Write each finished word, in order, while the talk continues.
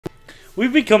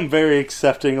We've become very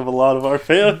accepting of a lot of our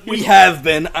failures. We have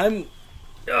been.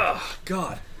 Oh,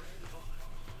 God.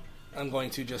 I'm going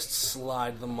to just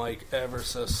slide the mic ever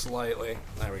so slightly.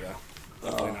 There we go.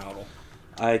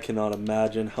 I cannot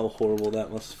imagine how horrible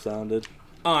that must have sounded.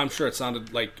 Oh, I'm sure it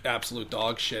sounded like absolute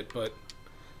dog shit, but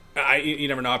you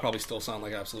never know. I probably still sound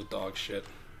like absolute dog shit.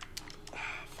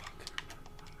 Fuck.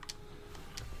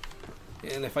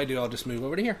 And if I do, I'll just move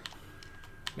over to here.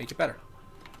 Make it better.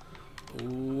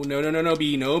 Ooh, no,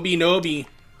 B. No B. No B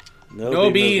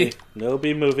movie. No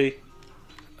B movie.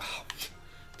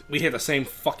 We hit the same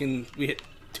fucking... We hit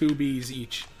 2 Bs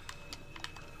each.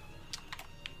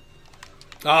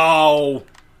 Oh!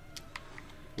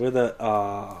 Where the...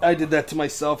 I did that to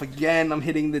myself again. I'm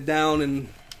hitting the down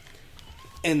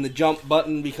and the jump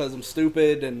button because I'm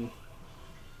stupid and...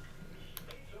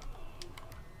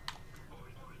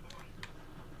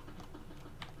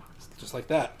 Just like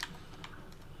that.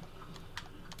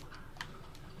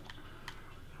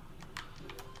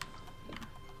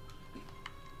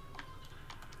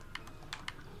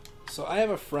 So I have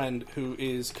a friend who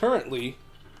is currently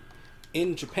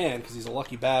in Japan because he's a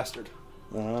lucky bastard.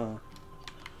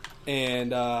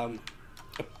 And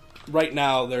right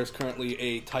now there's currently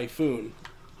a typhoon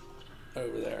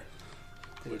over there.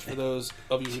 Which, for those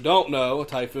of you who don't know, a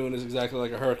typhoon is exactly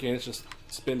like a hurricane. It just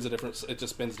spins different.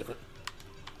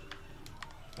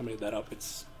 I made that up.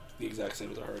 It's the exact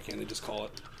same as a hurricane. They just call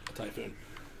it a typhoon.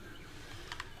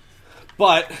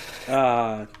 But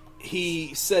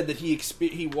he said that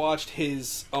he watched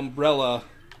his umbrella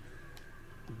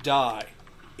die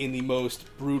in the most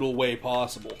brutal way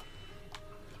possible.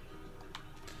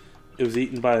 It was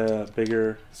eaten by a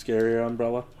bigger, scarier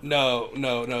umbrella? No.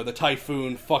 The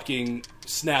typhoon fucking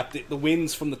snapped it. The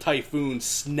winds from the typhoon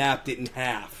snapped it in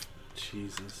half.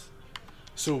 Jesus.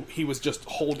 So he was just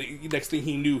holding... Next thing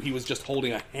he knew, he was just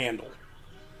holding a handle.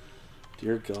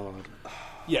 Dear God.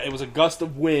 Yeah, it was a gust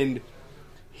of wind.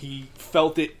 He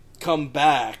felt it come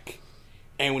back,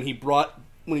 and when he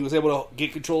was able to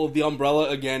get control of the umbrella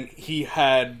again, he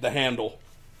had the handle.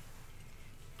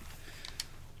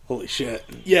 Holy shit.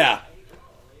 Yeah.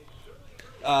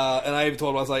 And I even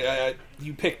told him, I was like,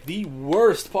 you picked the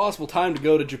worst possible time to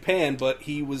go to Japan, but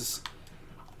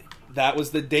that was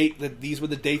the date, these were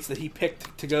the dates that he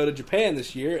picked to go to Japan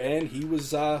this year, and he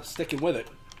was sticking with it.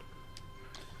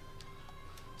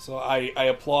 So I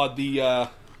applaud the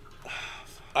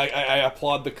I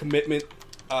applaud the commitment.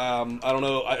 I don't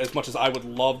know, as much as I would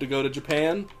love to go to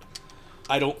Japan,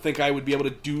 I don't think I would be able to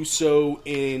do so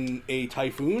in a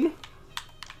typhoon.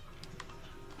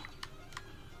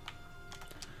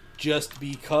 Just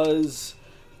because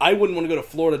I wouldn't want to go to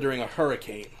Florida during a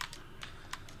hurricane.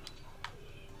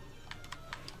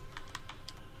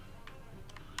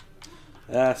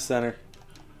 Center.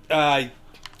 I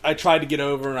tried to get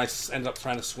over, and I ended up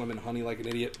trying to swim in honey like an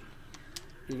idiot.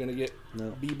 You're gonna get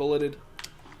bee-bulleted.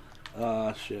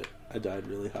 Shit. I died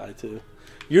really high, too.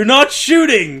 You're not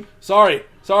shooting! Sorry.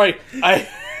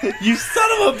 You son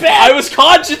of a bitch! I was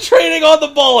concentrating on the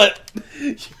bullet!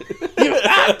 You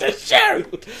have to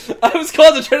shoot! I was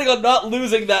concentrating on not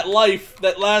losing that life,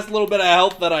 that last little bit of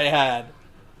health that I had.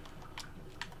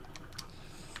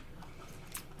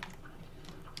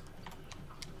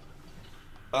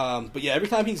 But yeah, every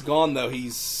time he's gone, though,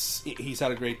 he's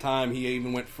had a great time. He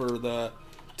even went for the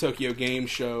Tokyo Game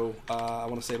Show, I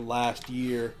want to say last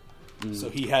year. So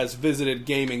he has visited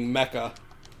gaming Mecca.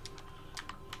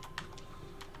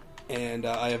 And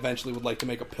I eventually would like to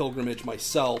make a pilgrimage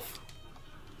myself.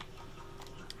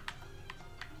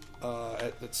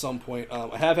 At some point.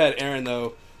 I have had Erin,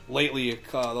 though, lately,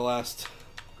 the last...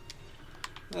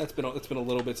 It's been a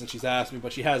little bit since she's asked me,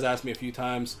 but she has asked me a few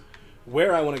times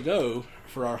where I want to go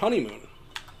for our honeymoon.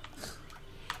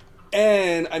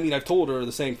 And, I mean, I've told her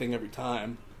the same thing every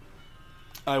time.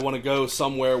 I want to go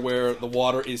somewhere where the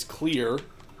water is clear,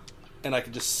 and I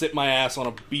can just sit my ass on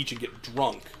a beach and get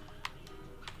drunk.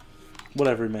 What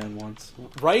every man wants.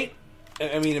 Right?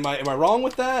 I mean, am I wrong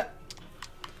with that?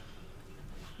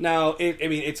 Now,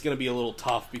 it's going to be a little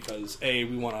tough because, A,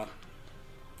 we want a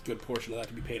good portion of that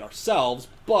to be paid ourselves,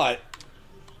 but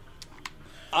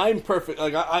I'm perfect.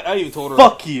 Like, I even told her...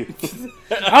 Fuck you.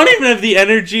 I don't even have the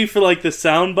energy for, like, the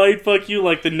soundbite fuck you,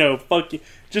 like the no, fuck you.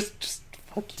 Just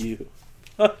fuck you.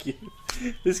 Fuck you.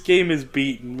 This game is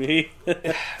beating me.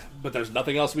 But there's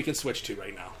nothing else we can switch to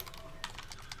right now.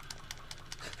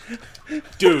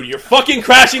 Dude, you're fucking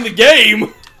crashing the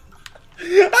game!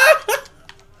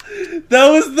 That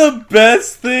was the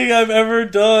best thing I've ever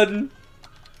done.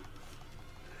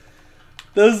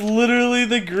 That was literally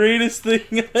the greatest thing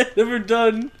I've ever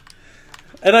done.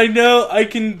 And I know I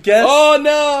can guess... Oh,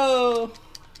 no!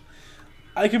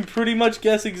 I can pretty much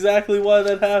guess exactly why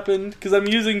that happened, because I'm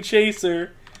using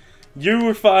Chaser. You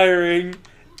were firing,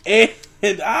 and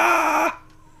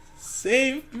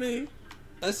save me.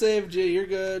 I saved you. You're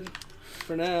good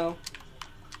for now.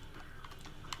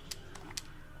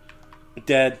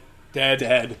 Dead.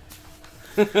 Dead.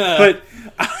 But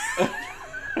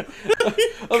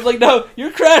I was like, no,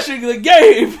 you're crashing the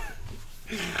game.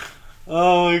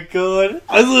 oh my god,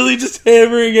 I was literally just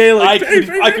hammering A like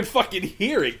I could fucking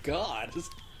hear it. God.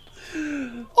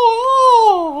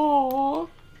 Oh.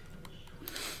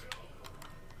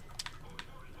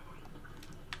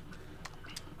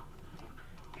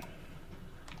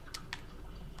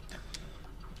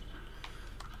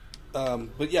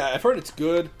 But yeah, I've heard it's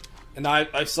good, and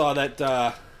I saw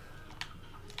that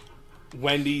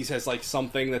Wendy's has like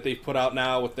something that they've put out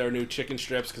now with their new chicken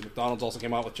strips, because McDonald's also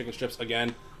came out with chicken strips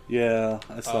again. Yeah,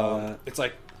 I saw that. It's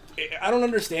like, I don't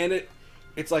understand it.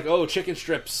 It's like, oh, chicken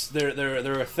strips,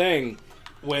 they're a thing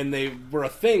when they were a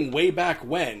thing way back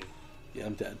when. Yeah,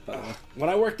 I'm dead. By the way. When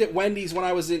I worked at Wendy's when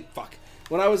I was in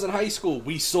high school,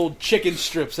 we sold chicken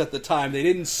strips at the time. They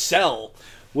didn't sell.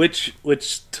 Which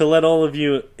to let all of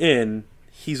you in,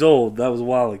 he's old. That was a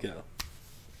while ago.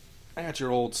 I got your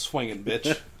old swinging,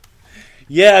 bitch.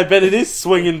 Yeah, I bet it is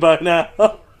swinging by now.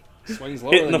 Swings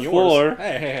lower hitting than the yours. floor.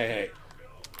 Hey.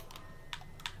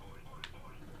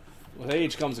 With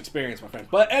age comes experience, my friend.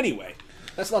 But anyway,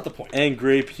 that's not the point. And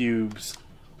gray pubes.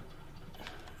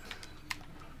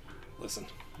 Listen,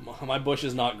 my bush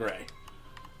is not gray.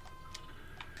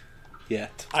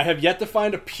 Yet. I have yet to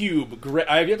find a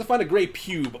I have yet to find a gray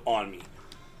pube on me.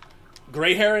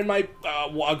 Gray hair in my,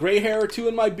 a gray hair or two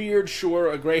in my beard, sure.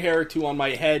 A gray hair or two on my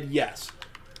head, yes.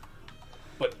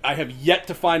 But I have yet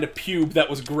to find a pube that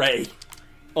was gray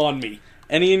on me.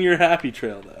 Any in your happy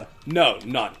trail, though? No,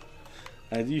 none.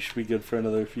 You should be good for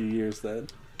another few years, then.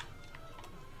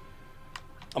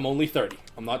 I'm only 30.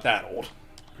 I'm not that old.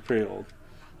 You're pretty old.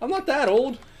 I'm not that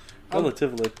old.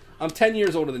 Relatively. I'm 10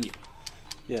 years older than you.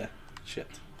 Yeah. Shit.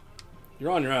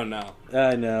 You're on your own now.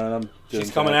 I know, and I'm doing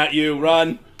She's coming at you.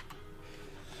 Run.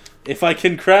 If I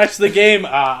can crash the game, no,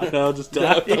 I'll just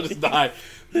die. I'll just die.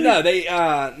 No, they,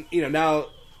 now,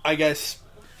 I guess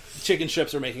chicken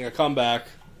strips are making a comeback,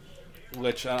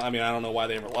 which, I don't know why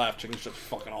they ever left. Chicken strips are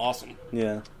fucking awesome.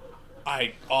 Yeah.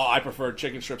 I prefer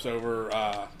chicken strips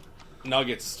over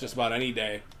nuggets just about any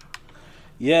day.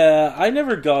 Yeah, I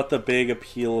never got the big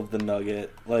appeal of the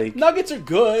nugget. Like, nuggets are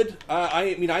good.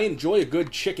 I enjoy a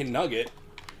good chicken nugget,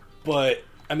 but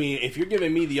if you're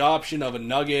giving me the option of a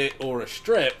nugget or a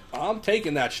strip, I'm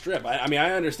taking that strip.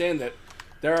 I understand that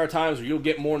there are times where you'll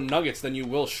get more nuggets than you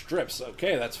will strips.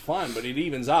 Okay, that's fine, but it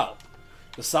evens out.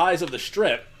 The size of the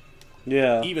strip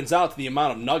evens out to the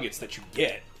amount of nuggets that you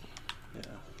get. Yeah.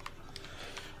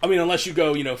 Unless you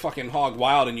go, fucking hog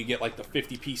wild and you get like the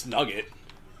 50-piece nugget.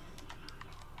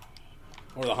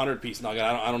 Or the 100-piece nugget.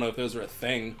 I don't know if those are a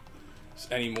thing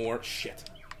anymore. Shit.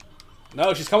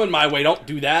 No, she's coming my way. Don't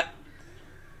do that.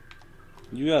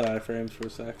 You got iframes for a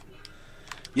sec.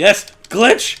 Yes!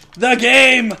 Glitch the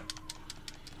game!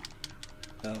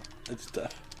 No, it's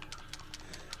tough.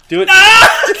 Do it.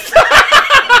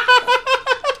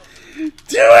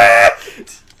 Do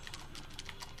it!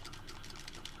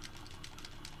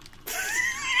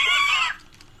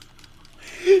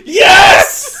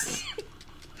 Yes!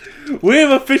 We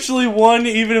have officially won,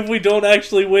 even if we don't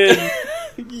actually win.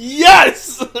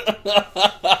 Yes!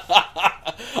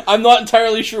 I'm not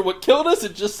entirely sure what killed us.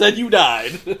 It just said you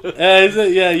died.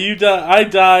 Yeah, you died. I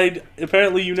died.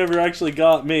 Apparently, you never actually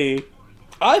got me.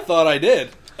 I thought I did.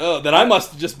 Oh, then I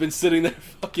must have just been sitting there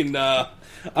fucking, I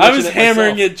was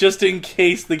hammering it just in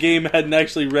case the game hadn't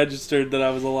actually registered that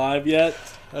I was alive yet.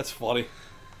 That's funny.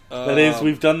 That is,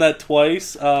 we've done that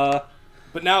twice.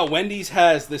 But now Wendy's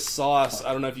has this sauce.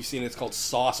 I don't know if you've seen it. It's called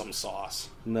Sauce'em sauce.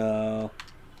 No.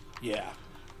 Yeah.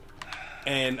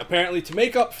 And apparently to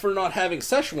make up for not having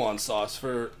Szechuan sauce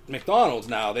for McDonald's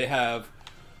now, they have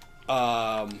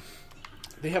like,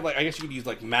 I guess you could use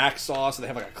like Mac sauce, or they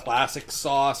have like a classic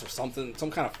sauce or something,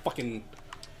 some kind of fucking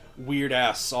weird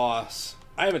ass sauce.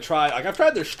 I haven't tried, like I've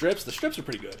tried their strips. The strips are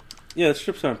pretty good. Yeah, the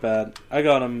strips aren't bad. I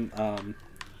got them,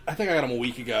 I think I got them a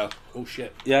week ago. Oh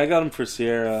shit. Yeah, I got them for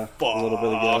Sierra a little bit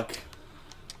ago.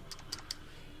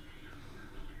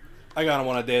 I got them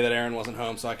on a day that Aaron wasn't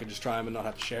home, so I could just try them and not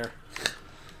have to share.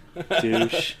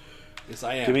 Douche. Yes,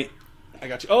 I am. Give me. I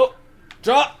got you. Oh,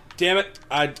 drop! Damn it!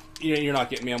 You're not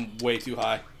getting me. I'm way too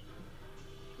high.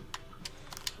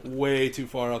 Way too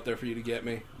far up there for you to get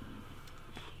me.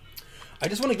 I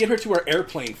just want to get her to her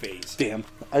airplane phase. Damn.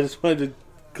 I just wanted to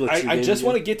glitch I just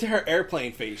want to get to her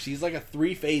airplane phase. She's like a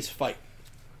 3-phase fight.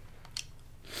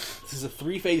 This is a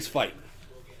 3-phase fight.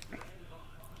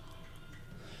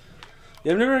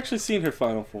 Yeah, I've never actually seen her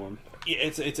final form. Yeah,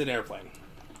 it's an airplane.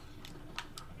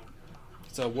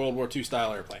 It's a World War II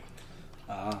style airplane.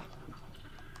 Ah.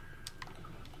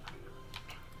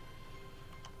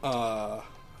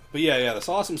 But yeah, this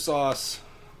awesome sauce.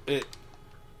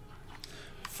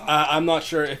 I'm not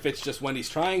sure if it's just Wendy's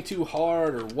trying too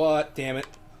hard or what. Damn it.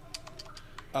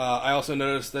 I also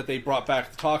noticed that they brought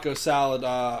back the taco salad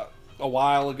a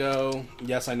while ago.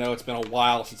 Yes, I know it's been a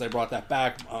while since I brought that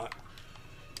back,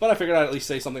 but I figured I'd at least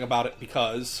say something about it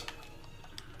because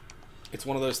it's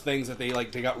one of those things that they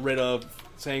got rid of,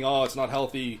 saying, "Oh, it's not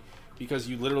healthy," because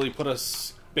you literally put a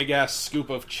big ass scoop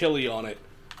of chili on it,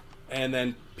 and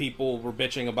then people were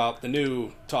bitching about the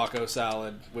new taco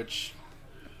salad, which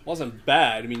wasn't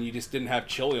bad. I mean, you just didn't have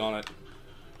chili on it.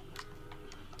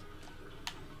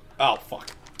 Oh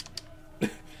fuck.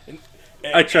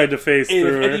 I tried to phase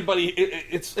through If anybody,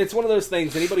 it's one of those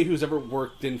things. Anybody who's ever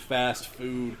worked in fast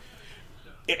food,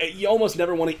 you almost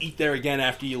never want to eat there again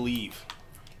after you leave.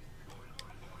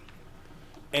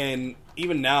 And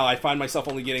even now, I find myself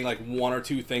only getting like one or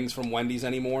two things from Wendy's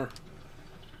anymore,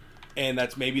 and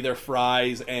that's maybe their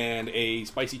fries and a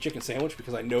spicy chicken sandwich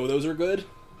because I know those are good,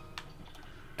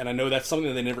 and I know that's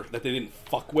something that they didn't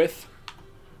fuck with.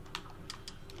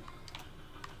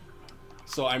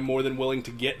 So I'm more than willing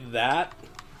to get that.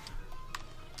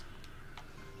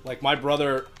 Like, my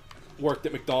brother worked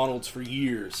at McDonald's for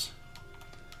years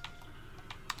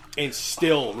and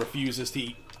still refuses to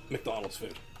eat McDonald's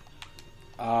food.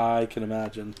 I can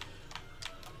imagine.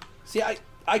 See,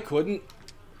 I couldn't.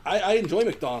 I enjoy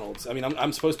McDonald's. I mean,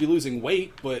 I'm supposed to be losing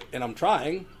weight, and I'm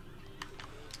trying.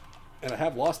 And I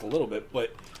have lost a little bit,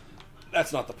 but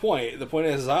that's not the point. The point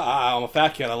is, I'm a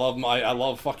fat kid. I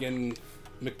love fucking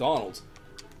McDonald's.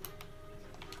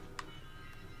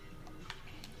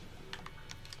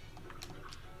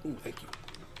 Ooh, thank you.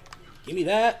 Give me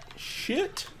that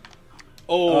shit.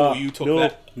 Oh, you took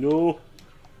that. No.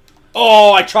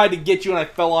 Oh, I tried to get you and I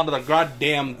fell onto the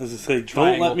goddamn As I say,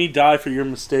 triangle. don't let me die for your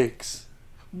mistakes.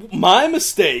 My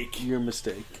mistake. Your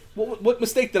mistake. What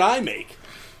mistake did I make?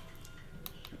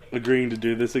 Agreeing to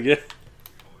do this again.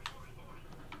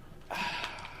 I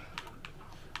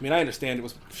mean, I understand it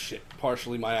was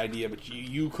partially my idea, but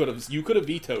you could have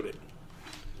vetoed it.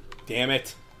 Damn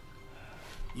it.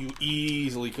 You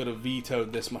easily could have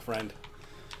vetoed this, my friend.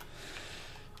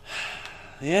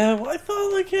 Yeah, well, I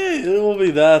thought, like, hey, it won't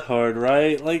be that hard,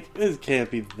 right? Like, it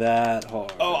can't be that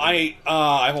hard. Oh, I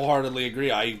wholeheartedly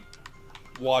agree. I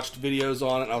watched videos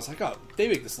on it, and I was like, oh, they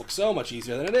make this look so much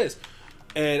easier than it is.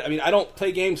 And, I mean, I don't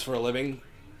play games for a living,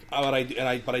 but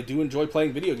I do enjoy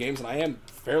playing video games, and I am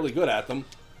fairly good at them.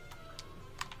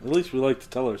 At least we like to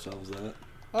tell ourselves that.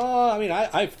 I mean,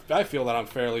 I feel that I'm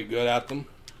fairly good at them.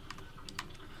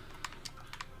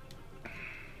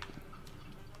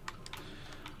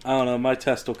 I don't know, my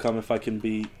test will come if I can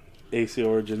beat AC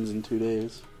Origins in 2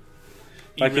 days.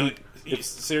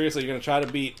 Seriously, you're going to try to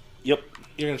beat... Yep.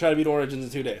 You're going to try to beat Origins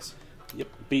in 2 days? Yep,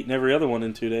 beating every other one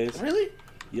in 2 days. Really?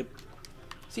 Yep.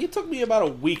 See, it took me about a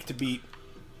week to beat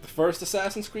the first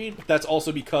Assassin's Creed, but that's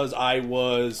also because I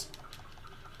was...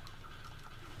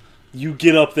 You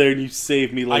get up there and you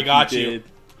save me like I got you you. did.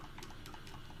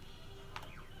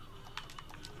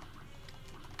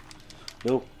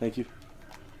 No, thank you.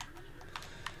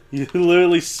 You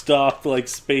literally stopped, like,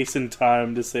 space and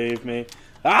time to save me.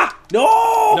 Ah!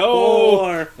 No! No!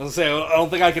 More! I was going to say, I don't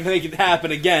think I can make it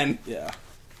happen again. Yeah.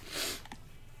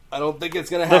 I don't think it's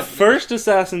going to happen. The first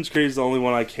Assassin's Creed is the only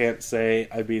one I can't say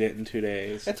I beat it in 2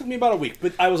 days. That took me about a week,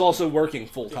 but I was also working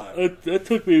full-time. That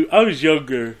took me... I was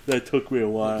younger. That took me a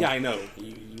while. Yeah, I know.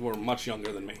 You were much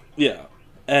younger than me. Yeah.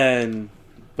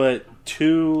 But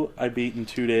 2 I beat in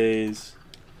 2 days.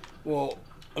 Well,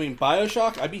 I mean,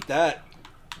 Bioshock, I beat that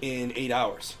in 8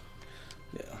 hours.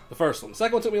 Yeah. The first one. The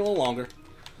second one took me a little longer.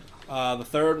 The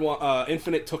third one,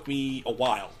 Infinite, took me a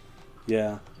while.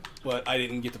 Yeah. But I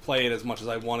didn't get to play it as much as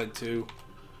I wanted to.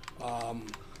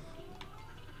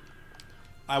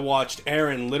 I watched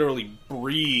Aaron literally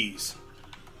breeze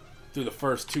through the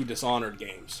first 2 Dishonored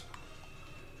games.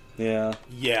 Yeah.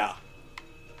 Yeah.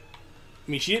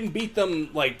 I mean, she didn't beat them,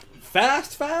 like,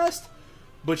 fast,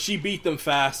 but she beat them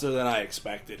faster than I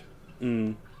expected.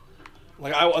 Mm.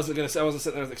 Like, I wasn't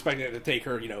sitting there expecting it to take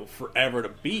her, forever to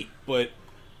beat, but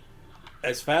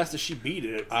as fast as she beat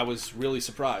it, I was really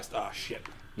surprised. Ah, shit.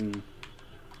 Mm.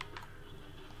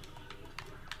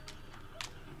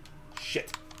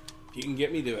 Shit. If you can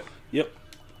get me, do it. Yep.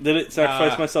 Did it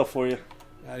sacrifice myself for you.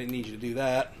 I didn't need you to do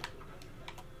that.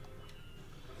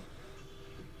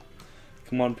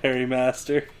 Come on, Parry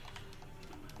Master.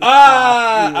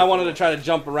 I wanted to try to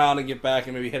jump around and get back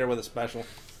and maybe hit her with a special.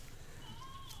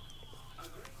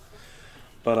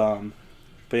 But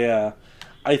yeah,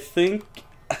 I think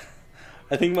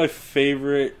my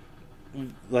favorite,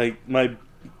 like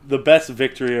the best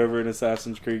victory over an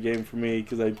Assassin's Creed game for me,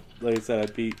 because like I said,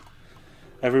 I beat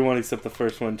everyone except the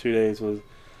first one in 2 days.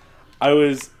 I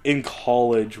was in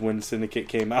college when Syndicate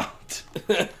came out.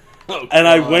 Oh, and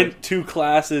I went to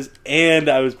classes and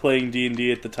I was playing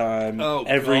D&D at the time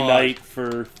every night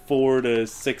for 4 to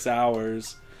 6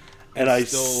 hours. And I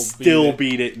still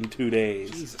beat it in 2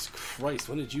 days. Jesus Christ,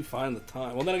 when did you find the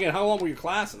time? Well, then again, how long were your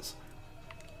classes?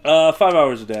 5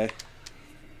 hours a day.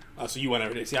 Oh, so you went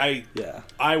every day. See,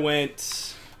 I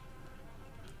went,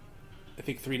 I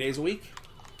think 3 days a week.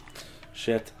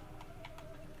 Shit.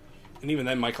 And even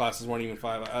then, my classes weren't even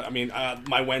 5. I mean,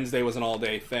 my Wednesday was an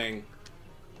all-day thing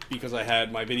because I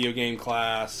had my video game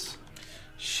class.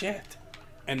 Shit.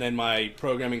 And then my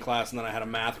programming class, and then I had a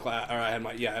math class, or I had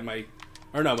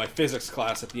my physics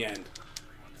class at the end.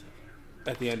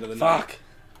 At the end of the night.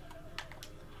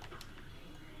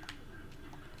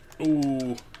 Fuck.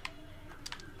 Ooh.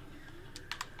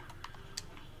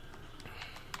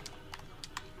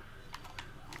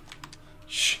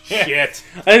 Shit.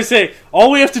 I just say,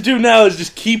 all we have to do now is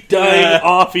just keep dying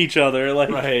off each other. Like,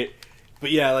 right.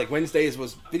 But yeah, like Wednesdays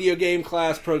was video game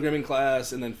class, programming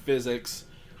class, and then physics.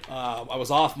 I was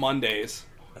off Mondays.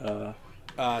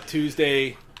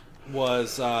 Tuesday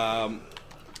was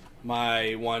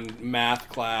my one math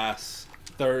class.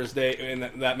 Thursday, and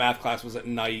that math class was at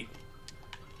night.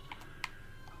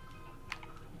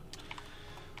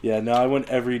 Yeah, no, I went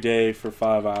every day for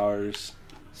 5 hours.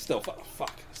 Still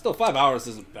 5 hours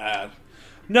isn't bad.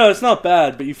 No, it's not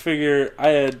bad, but you figure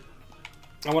I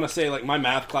want to say, like, my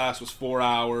math class was 4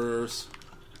 hours.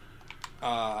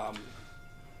 I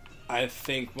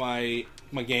think my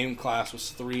game class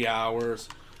was 3 hours.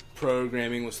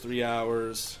 Programming was 3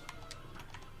 hours.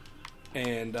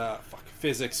 And,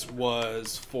 physics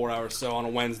was 4 hours. So on a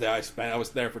Wednesday, I was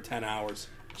there for 10 hours.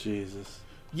 Jesus.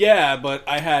 Yeah, but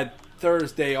I had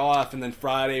Thursday off, and then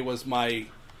Friday was my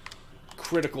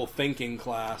critical thinking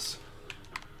class.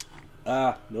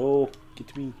 No. Get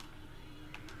to me.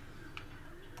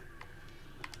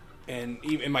 And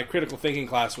even my critical thinking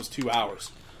class was 2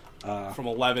 hours. From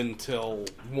 11 till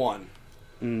 1.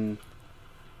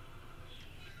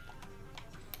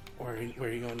 Where are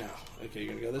you going now? Okay, you're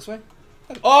going to go this way?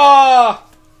 Oh!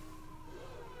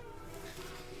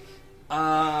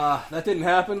 That didn't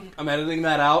happen. I'm editing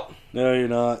that out. No, you're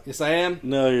not. Yes, I am.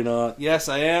 No, you're not. Yes,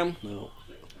 I am. No.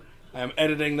 I am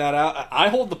editing that out. I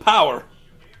hold the power.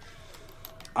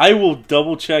 I will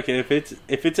double check it.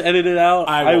 If it's edited out,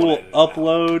 I will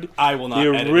upload I will not the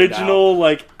edit original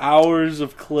like hours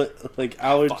of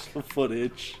of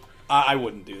footage. I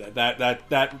wouldn't do that.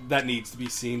 That needs to be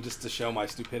seen just to show my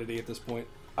stupidity at this point.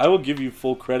 I will give you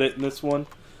full credit in this one.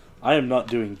 I am not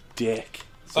doing dick.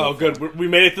 So good. We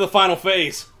made it to the final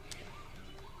phase.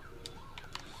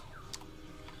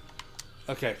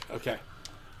 Okay.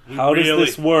 How does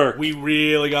this work? We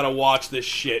really gotta watch this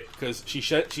shit because she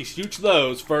shoots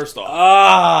those first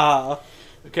off.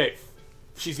 Okay,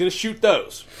 she's gonna shoot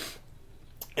those,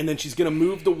 and then she's gonna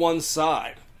move to one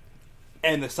side,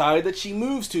 and the side that she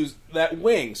moves to is that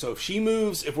wing. So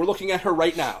if we're looking at her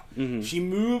right now, she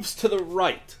moves to the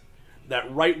right.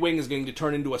 That right wing is going to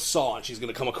turn into a saw, and she's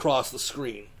going to come across the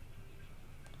screen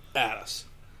at us.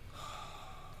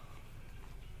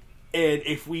 And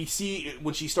if we see,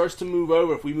 when she starts to move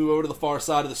over, if we move over to the far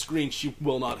side of the screen, she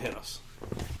will not hit us.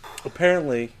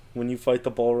 Apparently, when you fight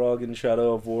the Balrog in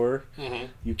Shadow of War,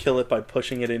 you kill it by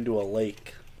pushing it into a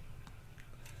lake.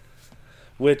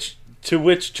 To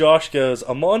which Josh goes,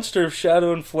 a monster of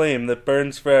shadow and flame that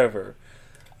burns forever.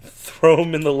 Throw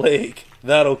him in the lake.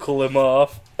 That'll cool him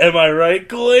off. Am I right,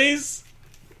 Glaze?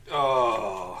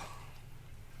 Oh.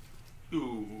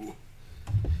 Ooh.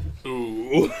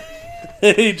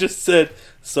 He just said,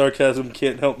 sarcasm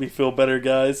can't help me feel better,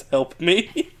 guys. Help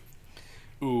me.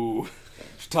 Ooh.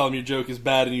 Just tell him your joke is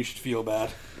bad and you should feel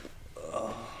bad.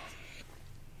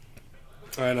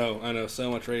 I know. So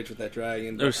much rage with that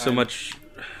dragon. There's so much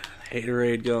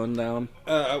haterade going down.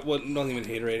 Well, not even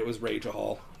haterade. It was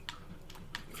rageahol.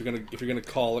 If you're gonna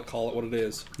call it what it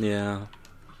is. Yeah.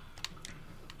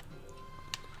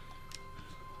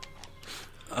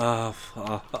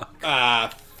 Fuck.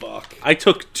 Fuck. I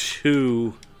took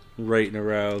 2 right in a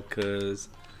row, because...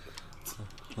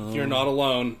 You're not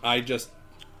alone.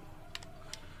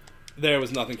 There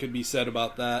was nothing could be said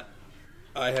about that.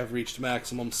 I have reached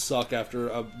maximum suck after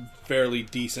a fairly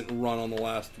decent run on the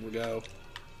last go.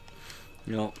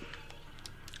 Yep.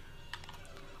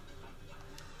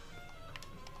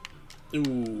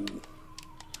 Ooh.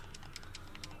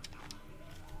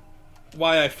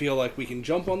 why I feel like we can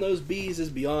jump on those B's is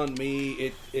beyond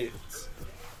me. It's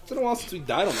been a while since we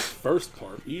died on the first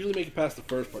part. We usually make it past the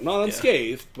first part. Not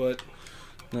unscathed, but...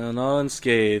 No, not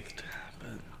unscathed.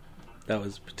 But that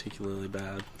was particularly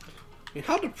bad. I mean,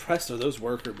 how depressed are those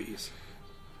worker bees?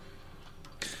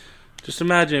 Just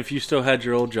imagine if you still had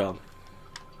your old job.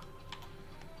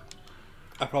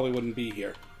 I probably wouldn't be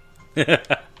here.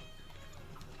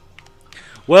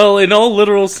 Well, in all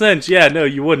literal sense, yeah, no,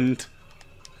 you wouldn't.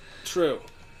 True.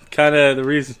 Kind of the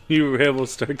reason you were able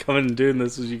to start coming and doing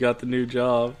this was you got the new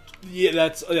job. Yeah,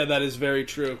 that is very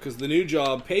true, because the new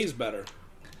job pays better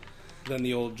than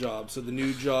the old job, so the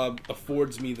new job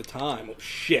affords me the time. Oh,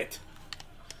 shit.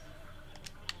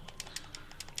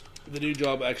 The new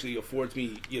job actually affords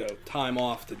me, time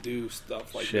off to do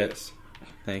stuff like this.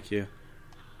 Thank you.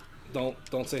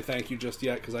 Don't say thank you just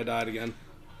yet, because I died again.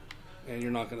 And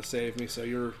you're not going to save me, so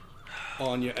you're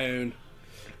on your own.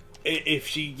 If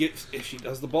she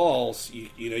does the balls,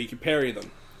 you can parry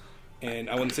them. And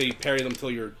I wouldn't say you parry them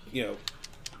till you're,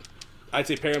 I'd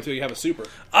say parry them till you have a super.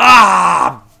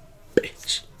 Ah,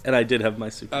 bitch. And I did have my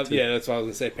super too. Yeah, that's what I was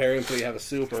going to say. Parry them till you have a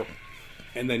super.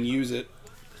 And then use it.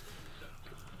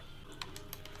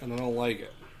 And I don't like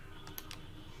it.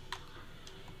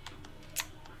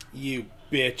 You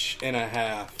bitch and a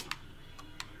half.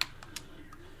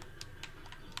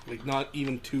 Like, not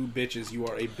even two bitches. You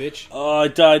are a bitch. Oh, I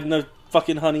died in the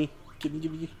fucking honey. Give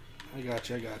me. I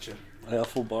gotcha. I got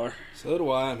full bar. So do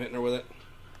I. I'm hitting her with it.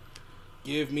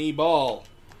 Give me ball.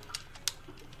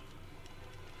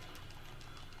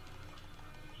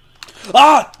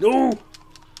 Ah! No!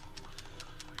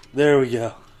 There we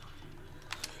go.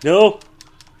 No!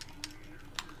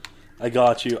 I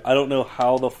got you. I don't know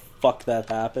how the fuck that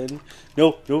happened.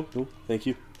 No. Thank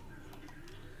you.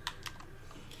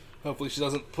 Hopefully she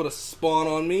doesn't put a spawn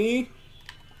on me.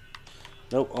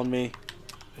 Nope, on me.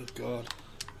 Thank God.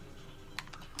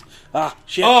 Ah,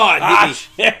 shit. Oh, it hit me.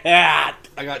 Shit. I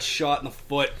got shot in the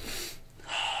foot.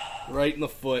 Right in the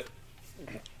foot.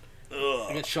 Ugh.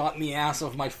 I got shot in the ass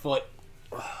of my foot.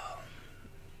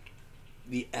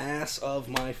 The ass of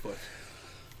my foot.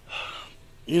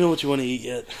 You know what you want to eat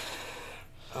yet?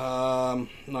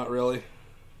 Not really.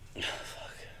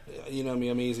 You know me,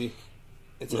 I'm easy.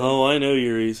 I know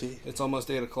you're easy. It's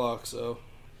almost 8 o'clock, so...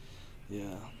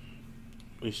 Yeah.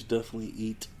 We should definitely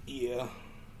eat. Yeah.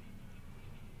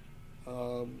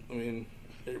 I mean,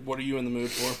 what are you in the mood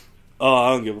for? Oh, I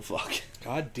don't give a fuck.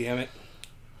 God damn it.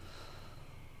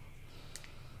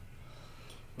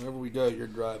 Wherever we go, you're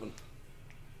driving.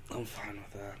 I'm fine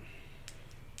with that.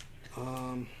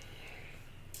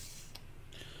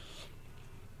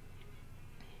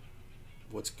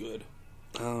 What's good?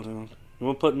 I don't know. You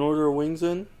want to put an order of wings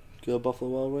in? Go Buffalo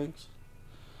Wild Wings?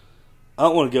 I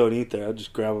don't want to go and eat there. I'll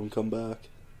just grab them and come back.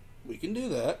 We can do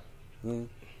that. I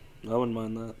wouldn't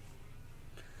mind that.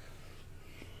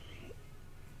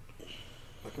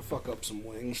 I could fuck up some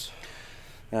wings.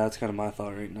 Yeah, that's kind of my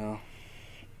thought right now.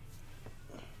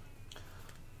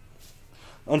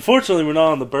 Unfortunately, we're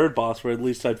not on the Bird Boss, where at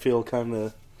least I'd feel kind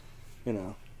of,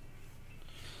 at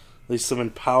least some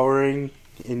empowering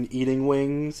in eating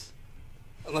wings.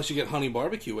 Unless you get honey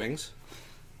barbecue wings.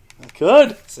 I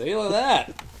could. Say look at that.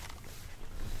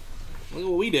 Look at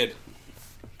what we did.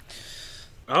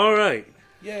 All right.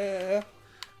 Yeah.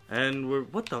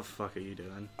 And what the fuck are you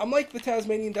doing? I'm like the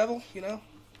Tasmanian devil, You're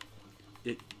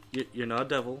not a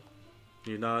devil.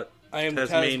 You're not I am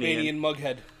Tasmanian. the Tasmanian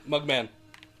Mugman.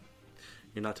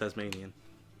 You're not Tasmanian.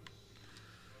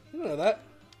 You don't know that,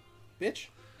 bitch.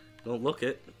 Don't look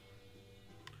it.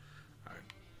 All right.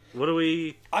 What do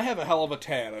we... I have a hell of a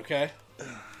tan, okay?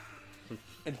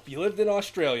 And if you lived in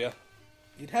Australia,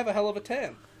 you'd have a hell of a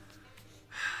tan.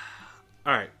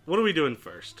 All right. What are we doing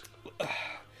first?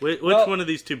 Which one of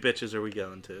these two bitches are we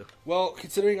going to? Well,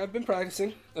 considering I've been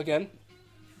practicing, again,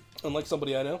 unlike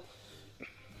somebody I know.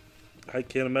 I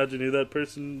can't imagine who that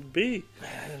person would be.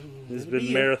 He's been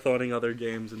marathoning other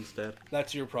games instead.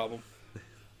 That's your problem.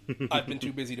 I've been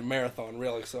too busy to marathon,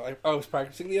 really. So I was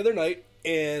practicing the other night,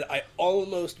 and I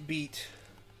almost beat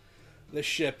the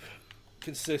ship.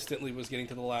 Consistently was getting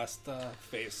to the last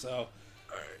phase. So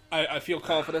I feel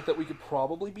confident that we could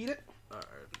probably beat it. All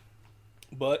right.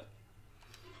 But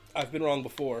I've been wrong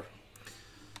before.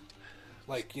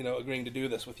 Like, agreeing to do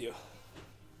this with you.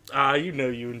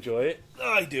 You enjoy it.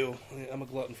 I do. I'm a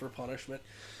glutton for punishment.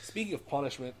 Speaking of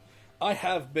punishment, I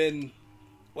have been,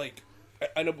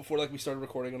 I know before, we started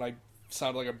recording and I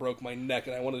sounded like I broke my neck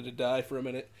and I wanted to die for a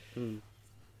minute.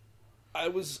 I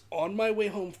was on my way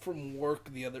home from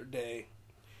work the other day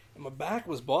and my back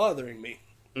was bothering me.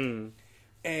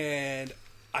 And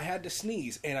I had to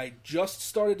sneeze, and I just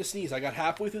started to sneeze. I got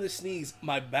halfway through the sneeze,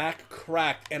 my back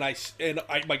cracked, and my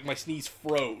sneeze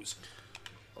froze.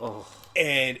 Oh.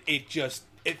 And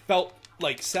it felt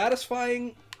like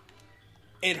satisfying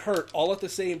and hurt all at the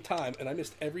same time, and I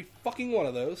missed every fucking one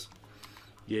of those.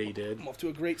 Yeah, you did. I'm off to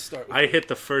a great start. I hit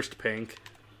the first pink.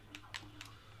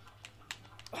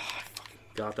 Oh, I fucking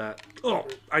got that. Oh,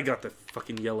 I got the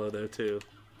fucking yellow though too.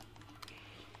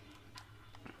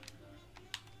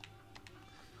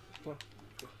 Come on.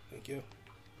 Thank you.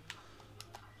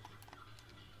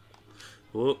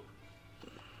 Whoop.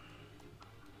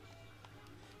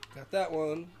 Got that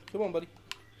one. Come on, buddy.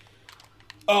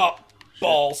 Oh, shit.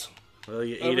 Balls. Well,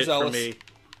 you ate it from me.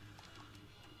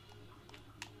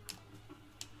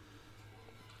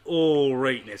 Oh,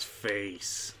 right in his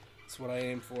face. That's what I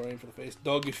aim for. I aim for the face.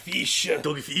 Doggy fish.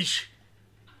 Doggy fish.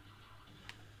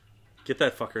 Get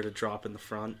that fucker to drop in the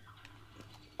front.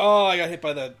 Oh, I got hit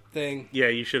by the thing. Yeah,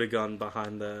 you should have gone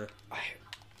behind the... I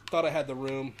thought I had the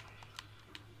room.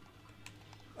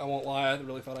 I won't lie, I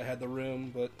really thought I had the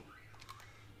room, but...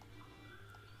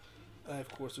 I, of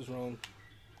course, was wrong.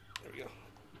 There we go.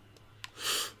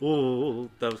 Oh,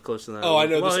 that was close to that. Oh, I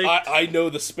know this. I know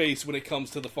the space when it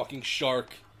comes to the fucking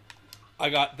shark. I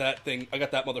got that thing. I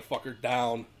got that motherfucker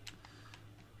down.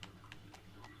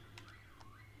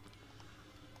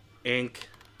 Ink.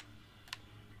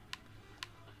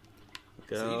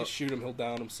 Go. So you just shoot him, he'll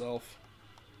down himself.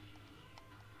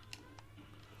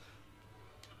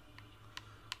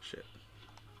 Shit.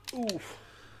 Oof.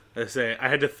 I say, I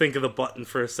had to think of the button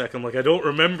for a second. Like, I don't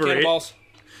remember Cannonballs. it.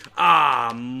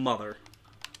 Ah, mother.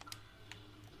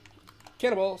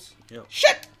 Cannonballs. Yep.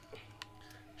 Shit!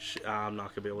 I'm not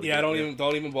gonna be able to. Yeah,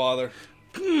 don't even bother.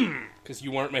 Because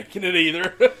you weren't making it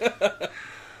either.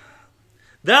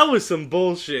 That was some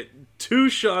bullshit. 2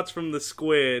 shots from the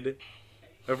squid,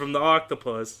 or from the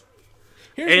octopus,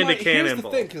 and a cannonball. Here's the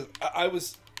thing, because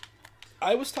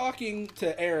I was talking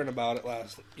to Aaron about it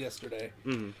yesterday,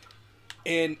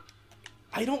 and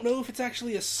I don't know if it's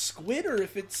actually a squid or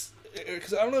if it's,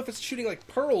 because I don't know if it's shooting like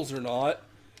pearls or not.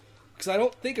 Because I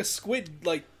don't think a squid,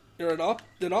 like, or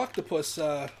an octopus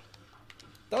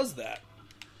does that.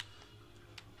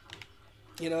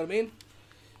 You know what I mean?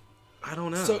 I don't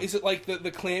know. So is it like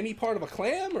the clammy part of a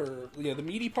clam, or the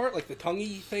meaty part, like the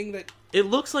tonguey thing that? It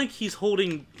looks like he's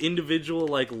holding individual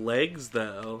like legs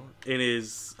though in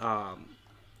his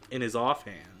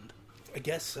offhand. I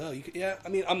guess so. Yeah. I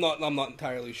mean, I'm not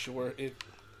entirely sure if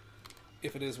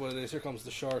it is what it is. Here comes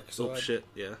the shark. So shit.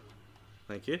 Yeah.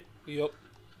 Thank you. Yep.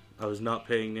 I was not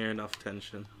paying near enough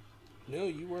attention. No,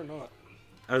 you were not.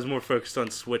 I was more focused on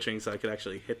switching so I could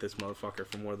actually hit this motherfucker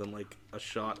for more than like a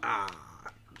shot.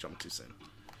 Jumped too soon.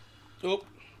 Oh.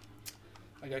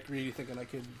 I got greedy thinking I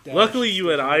could dash. Luckily you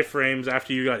had iframes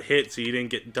after you got hit so you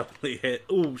didn't get doubly hit.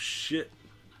 Oh shit.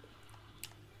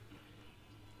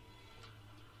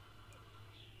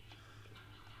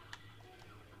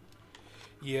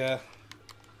 Yeah.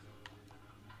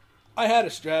 I had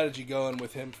a strategy going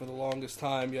with him for the longest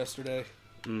time yesterday.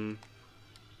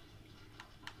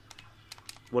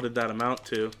 What did that amount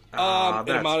to? It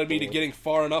amounted me to getting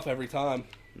far enough every time.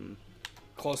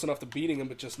 Close enough to beating him,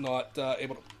 but just not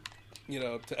able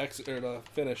to, to exit or to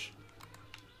finish.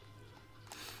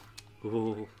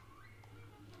 Ooh.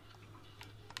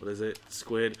 What is it?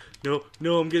 Squid. No,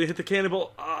 I'm gonna hit the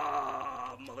cannonball.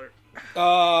 Ah, mother.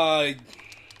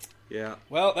 Yeah.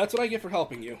 Well, that's what I get for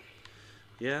helping you.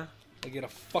 Yeah? I get a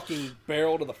fucking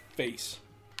barrel to the face.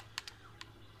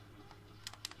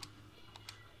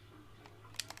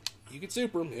 You can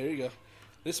super him. There you go.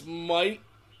 This might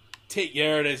take...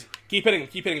 There it is. Keep hitting him.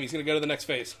 Keep hitting him. He's going to go to the next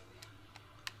phase.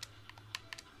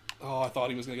 Oh, I thought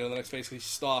he was going to go to the next phase because he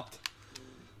stopped.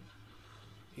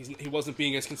 He wasn't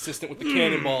being as consistent with the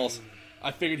cannonballs.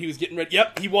 I figured he was getting ready.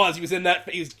 Yep, he was. He was in that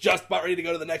phase. He was just about ready to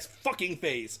go to the next fucking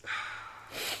phase.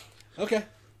 Okay.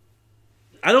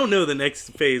 I don't know the next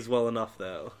phase well enough,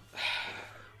 though.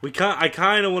 I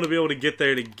kind of want to be able to get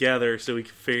there together so I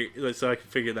can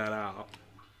figure that out.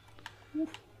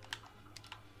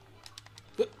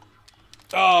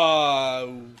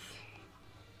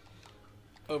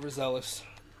 Overzealous.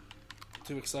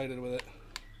 Too excited with it.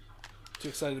 Too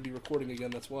excited to be recording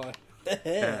again, that's why.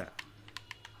 Yeah.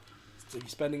 To be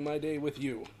spending my day with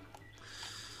you.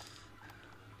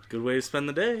 Good way to spend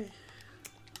the day.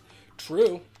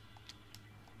 True.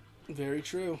 Very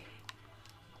true.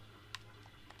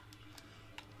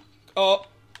 Oh.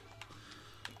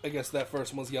 I guess that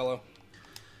first one was yellow.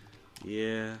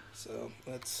 Yeah. So,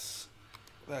 that's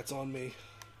on me.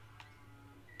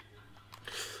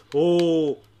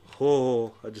 Oh,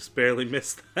 I just barely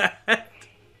missed that.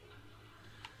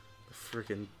 The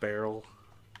freaking barrel.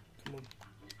 Come on.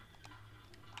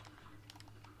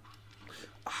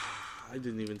 I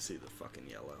didn't even see the fucking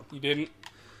yellow. You didn't?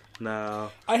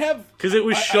 No. I have... Because it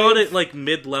was shot at, like,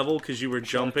 mid-level because you were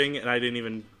jumping, and I didn't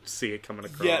even see it coming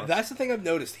across. Yeah, that's the thing I've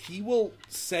noticed. He will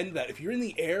send that. If you're in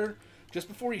the air, just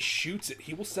before he shoots it,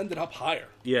 he will send it up higher.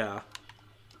 Yeah.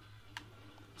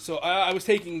 So I was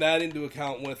taking that into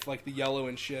account with, like, the yellow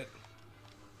and shit.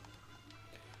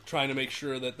 Trying to make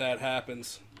sure that that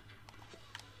happens.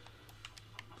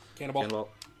 Cannonball.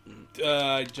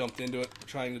 I jumped into it,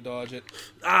 trying to dodge it.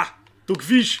 Ah!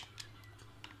 Dogfish!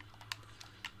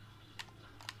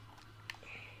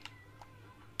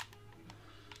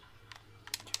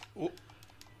 Oh.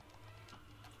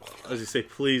 As you say,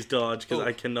 please dodge, because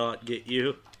I cannot get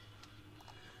you.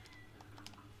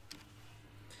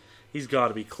 He's got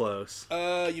to be close.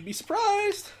 You'd be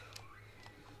surprised.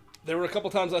 There were a couple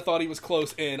times I thought he was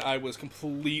close, and I was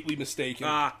completely mistaken.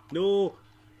 Ah, no.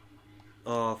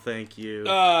 Oh, thank you.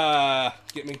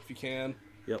 Get me if you can.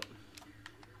 Yep.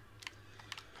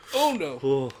 Oh, no.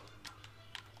 Oh.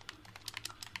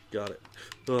 Got it.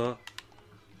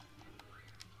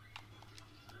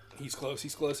 He's close,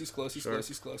 he's close, he's close, he's close,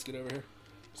 he's close. Get over here.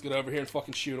 Let's get over here and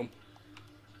fucking shoot him.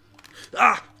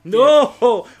 Ah! No! Yeah.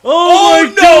 Oh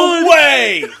my God! No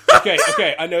way!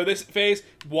 Okay, I know this phase.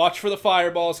 Watch for the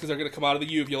fireballs, because they're going to come out of the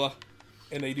uvula,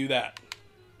 and they do that.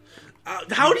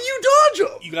 How do you dodge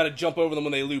them? You got to jump over them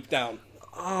when they loop down.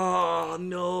 Oh,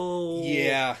 no.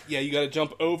 Yeah, you got to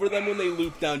jump over them when they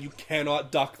loop down. You cannot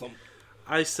duck them.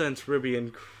 I sense Ribby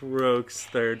and Croak's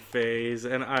third phase,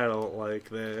 and I don't like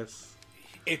this.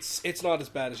 It's not as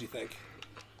bad as you think.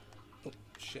 Oh,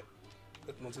 shit.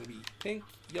 That one's going to be pink,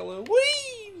 yellow.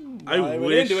 Whee! I went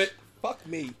wish... into it. Fuck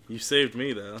me. You saved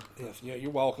me, though. Yeah, you're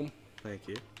welcome. Thank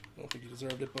you. I don't think you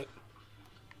deserved it, but...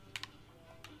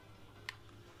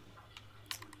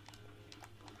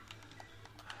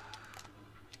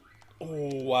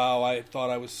 Oh, wow, I thought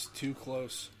I was too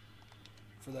close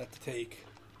for that to take.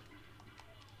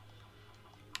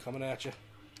 Coming at you.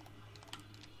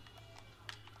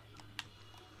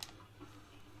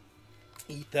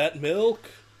 Eat that milk.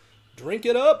 Drink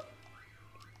it up.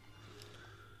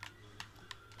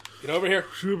 Get over here.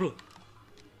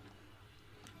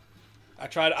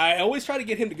 I always try to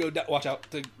get him to go, watch out,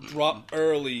 to drop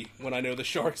early when I know the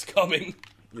shark's coming.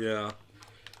 Yeah.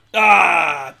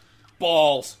 Ah!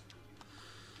 Balls.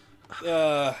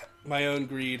 My own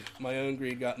greed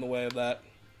got in the way of that.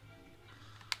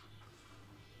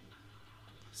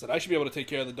 Said I should be able to take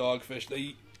care of the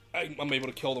dogfish. I'm able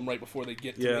to kill them right before they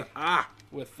get to me.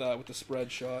 With the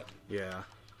spread shot. Yeah.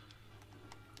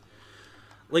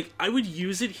 Like, I would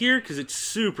use it here because it's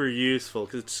super useful,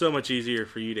 because it's so much easier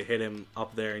for you to hit him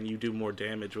up there and you do more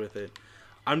damage with it.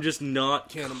 I'm just not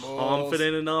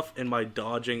confident enough in my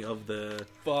dodging of the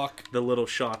little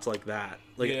shots like that.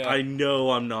 Like, I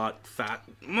know I'm not fat.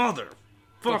 Motherfucker.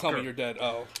 Don't tell me you're dead.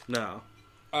 Oh. No.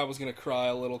 I was going to cry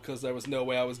a little because there was no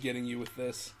way I was getting you with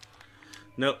this.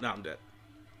 Nope, now I'm dead.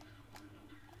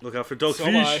 Look out for dogfish. So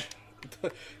am I.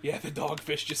 Yeah, the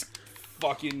dogfish just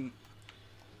fucking...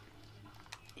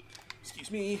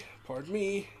 Excuse me. Pardon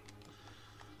me.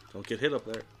 Don't get hit up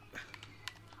there.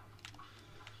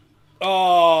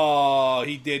 Oh,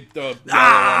 he did the...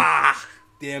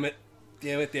 Damn it.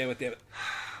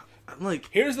 I'm like...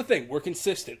 Here's the thing. We're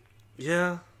consistent.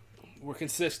 Yeah. We're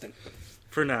consistent.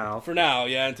 For now. For now,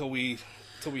 yeah, until we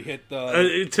hit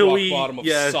the bottom of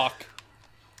suck.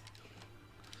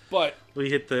 But... We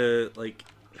hit the, like...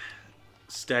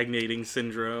 stagnating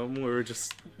syndrome where we're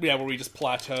just... Yeah, where we just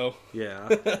plateau. Yeah.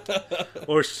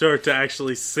 Or start to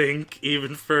actually sink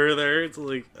even further. It's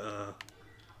like,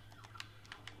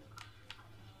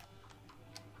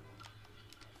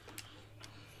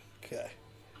 Okay.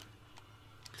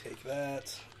 Take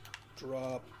that.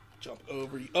 Drop. Jump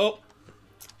over you. Oh!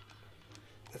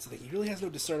 That's the thing. He really has no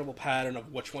discernible pattern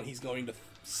of which one he's going to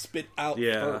spit out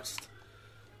first.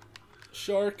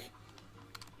 Shark.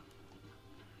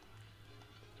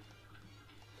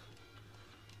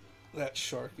 That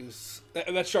shark is...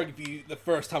 That shark, the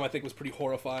first time, I think, was pretty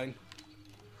horrifying.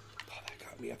 Oh, that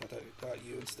got me. I thought that got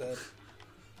you instead.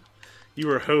 You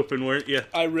were hoping, weren't you?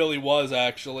 I really was,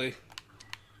 actually.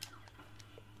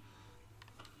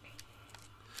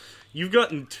 You've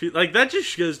gotten two... Like, that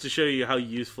just goes to show you how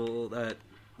useful that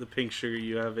the pink sugar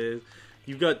you have is.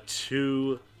 You've got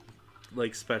two,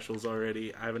 like, specials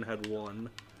already. I haven't had one.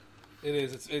 It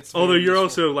is. It's although you're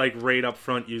also, like, right up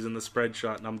front using the spread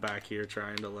shot, and I'm back here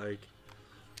trying to, like,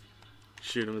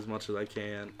 shoot him as much as I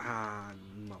can. Ah,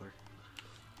 mother.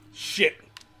 Shit.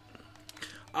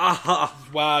 Ah!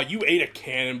 Wow, you ate a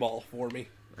cannonball for me.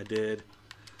 I did.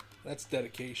 That's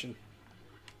dedication.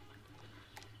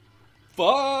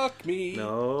 Fuck me.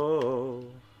 No.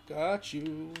 Got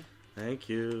you. Thank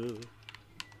you.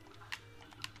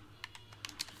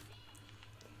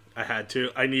 I had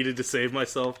to. I needed to save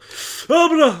myself. Oh,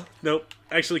 no. Nope.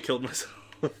 Actually killed myself.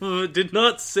 Did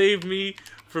not save me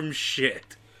from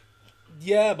shit.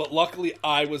 Yeah, but luckily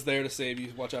I was there to save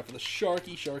you. Watch out for the shark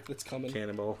that's coming.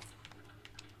 Cannonball.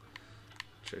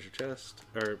 Treasure chest.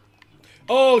 Or...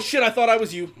 Oh, shit, I thought I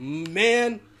was you.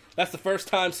 Man, that's the first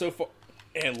time so far.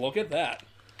 And look at that.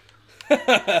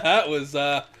 That was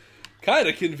kind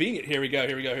of convenient. Here we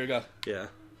go. Yeah.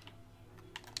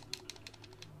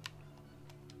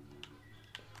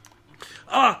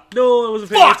 Ah, no, I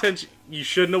wasn't paying attention. You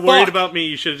shouldn't have worried about me.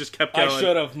 You should have just kept going. I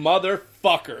should have,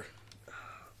 motherfucker.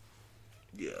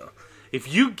 Yeah.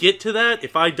 If you get to that,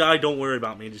 if I die, don't worry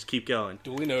about me. Just keep going.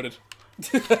 Duly noted.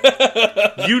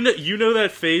 You know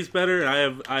that phase better,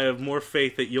 and I have more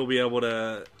faith that you'll be able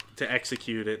to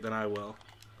execute it than I will.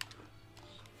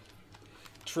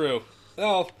 True.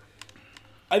 Well,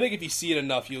 I think if you see it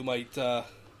enough, you might...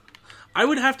 I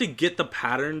would have to get the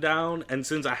pattern down, and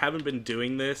since I haven't been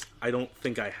doing this, I don't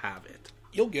think I have it.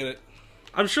 You'll get it.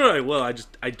 I'm sure I will. I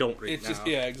don't right It's now. just,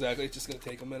 yeah, exactly. It's just going to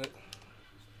take a minute.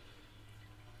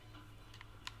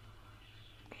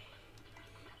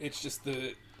 It's just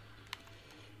the...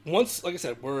 Once, like I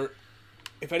said,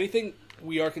 if anything,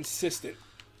 we are consistent.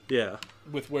 Yeah.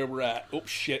 With where we're at. Oh,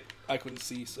 shit. I couldn't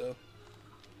see, so...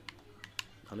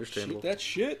 Understandable. Shoot that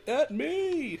shit at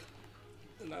me!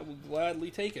 And I will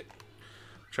gladly take it.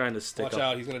 Trying to stick Watch up.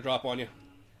 out, he's going to drop on you.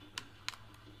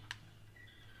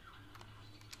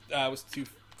 I was too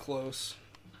close.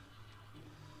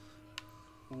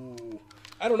 Ooh.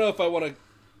 I don't know if I want to...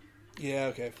 Yeah,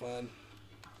 okay, fine.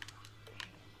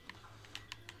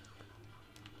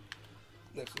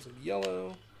 Next one's going to be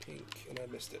yellow, pink, and I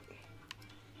missed it.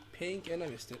 Pink, and I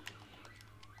missed it.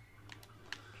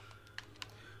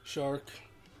 Shark.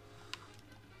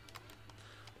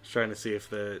 Trying to see if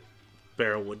the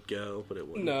barrel would go, but it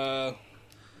wouldn't. Nah.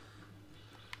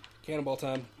 Cannonball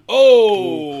time.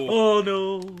 Oh! Oh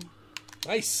no!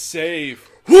 Nice save.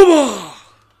 Whoa!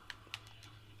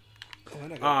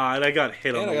 And I got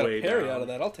hit on the way down. I got a parry out of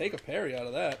that. I'll take a parry out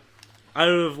of that. I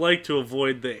would have liked to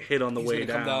avoid the hit on the way down. He's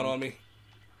gonna come down on me.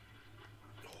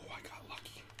 Oh, I got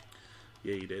lucky.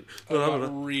 Yeah, you did. I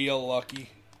got real lucky.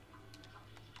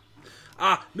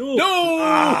 Ah, no! No!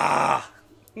 Ah!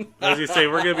 As you say,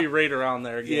 we're gonna be right around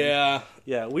there again. Yeah.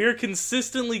 Yeah, we are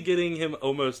consistently getting him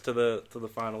almost to the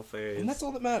final phase. And that's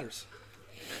all that matters.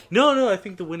 No, I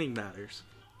think the winning matters.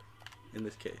 In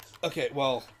this case. Okay,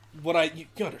 well,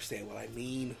 you understand what I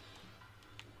mean.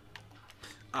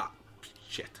 Ah,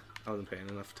 shit. I wasn't paying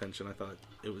enough attention. I thought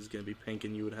it was gonna be pink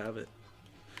and you would have it.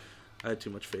 I had too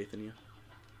much faith in you.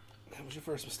 That was your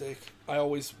first mistake. I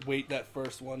always wait that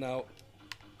first one out.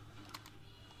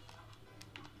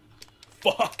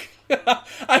 Fuck.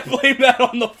 I blame that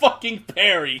on the fucking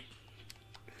parry.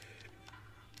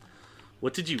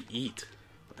 What did you eat?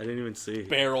 I didn't even see.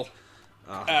 Barrel.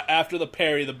 After the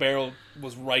parry, the barrel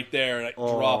was right there and it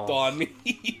dropped on me.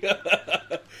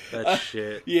 That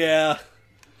shit. Yeah.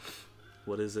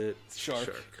 What is it?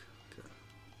 Shark.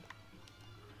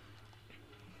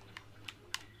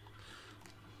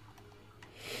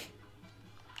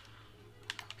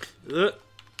 Okay.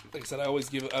 Like I said, I always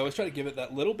try to give it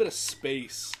that little bit of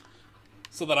space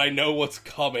so that I know what's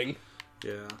coming.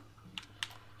 Yeah.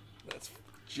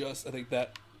 I think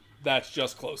that's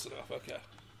just close enough. Okay.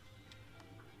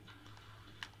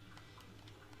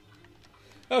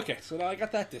 Okay, so now I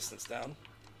got that distance down.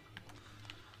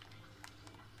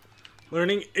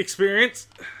 Learning experience.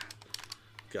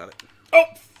 Got it. Oh,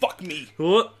 fuck me.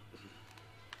 What?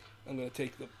 I'm gonna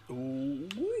take the... Ooh,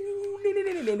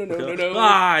 no.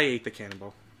 Ah, I ate the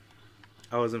cannonball.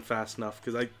 I wasn't fast enough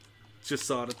because I just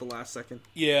saw it at the last second.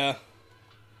 Yeah.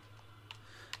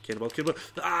 Cannonball.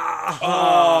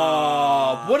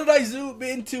 Ah! What did I zoom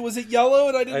into? Was it yellow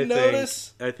and I didn't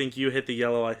notice? I think you hit the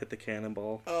yellow, I hit the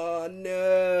cannonball. Oh,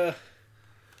 no.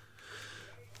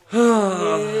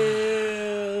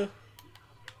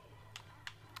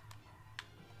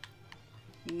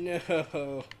 Yeah.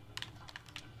 No.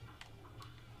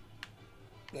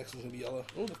 Next one's gonna be yellow.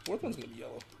 Oh, the fourth one's gonna be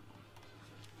yellow.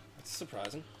 That's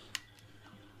surprising.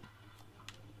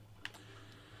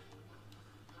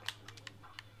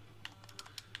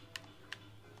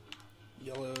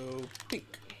 Yellow, pink.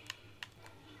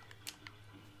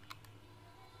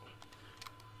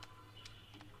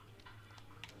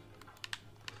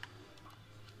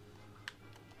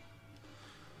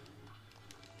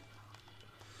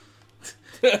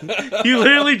 You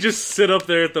literally just sit up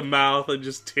there at the mouth and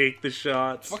just take the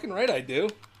shots. Fucking right I do.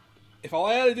 If all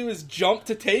I had to do is jump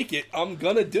to take it, I'm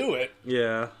gonna do it.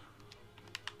 Yeah.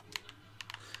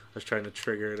 I was trying to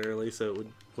trigger it early so it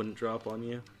wouldn't drop on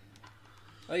you.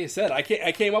 Like I said, I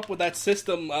came up with that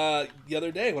system the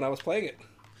other day when I was playing it.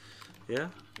 Yeah?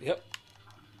 Yep.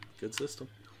 Good system.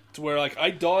 To where, like,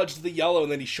 I dodged the yellow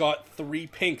and then he shot 3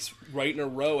 pinks right in a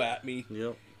row at me.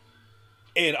 Yep.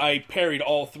 And I parried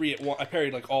all 3 at once. I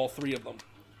parried, like, all 3 of them.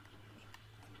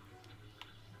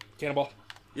 Cannonball.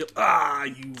 Yep. Ah,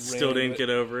 you Still didn't get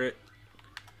over it.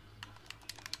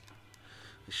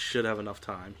 He should have enough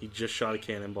time. He just shot a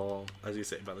cannonball. As you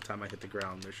say, by the time I hit the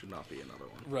ground, there should not be another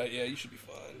one. Right, yeah, you should be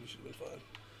fine. You should have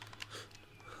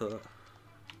been fine.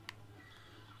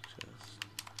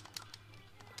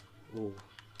 Ooh.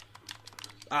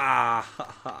 Ah,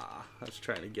 ha, ha. I was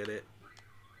trying to get it.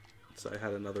 So I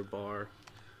had another bar.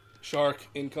 Shark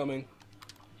incoming.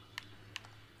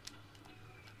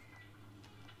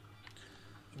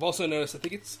 I've also noticed.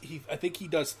 I think he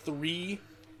does 3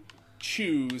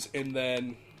 chews and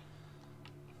then.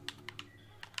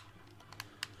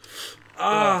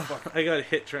 I got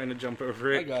hit trying to jump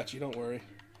over it. I got you. Don't worry.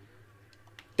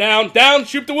 Down, down!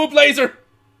 Shoot the whoop laser!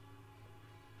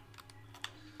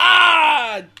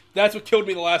 Ah! That's what killed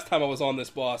me the last time I was on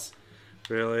this boss.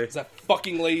 Really? It's that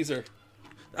fucking laser.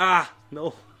 Ah!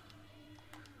 No.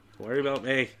 Don't worry about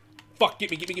me. Fuck, get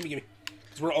me.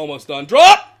 Because we're almost done.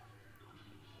 Drop!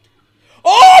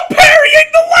 Oh,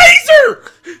 parrying the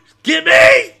laser! Get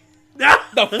me! No!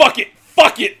 No, fuck it.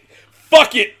 Fuck it.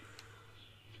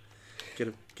 Get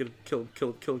him, kill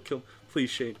him. Please,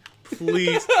 Shane.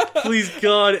 Please,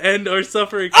 God, end our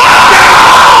suffering.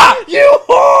 Ah! You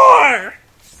whore!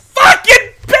 Fucking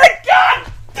bitch!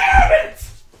 God damn it!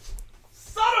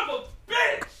 Son of a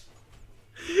bitch!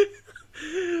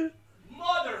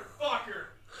 Motherfucker!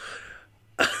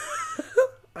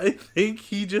 I think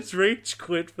he just rage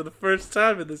quit for the first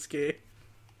time in this game.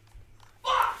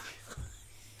 Fuck!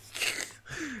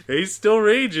 He's still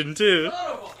raging, too.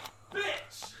 Son of a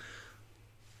bitch!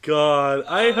 God,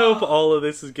 I hope all of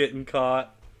this is getting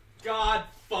caught. God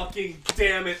fucking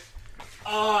damn it.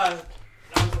 That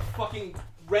was a fucking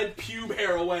red pube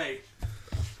hair away.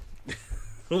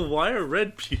 Why are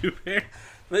red pube hair?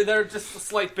 They're just a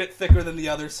slight bit thicker than the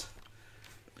others.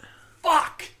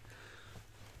 Fuck!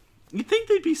 You'd think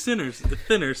they'd be thinner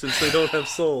since they don't have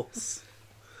souls.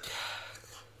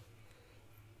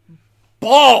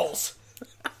 Balls!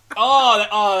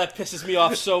 That pisses me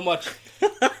off so much.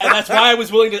 And that's why I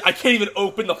was willing to... I can't even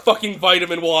open the fucking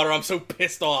vitamin water. I'm so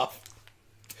pissed off.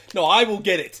 No, I will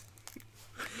get it.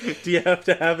 Do you have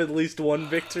to have at least one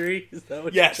victory? Is that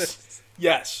what Yes.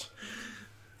 Yes.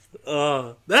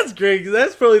 That's great, 'cause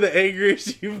that's probably the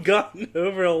angriest you've gotten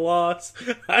over a loss.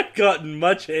 I've gotten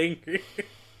much angrier.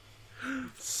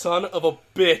 Son of a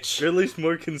bitch. Or at least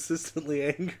more consistently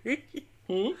angry.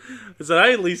 So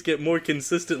I at least get more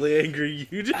consistently angry.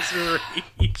 You just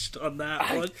raged on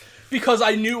that one. Because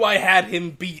I knew I had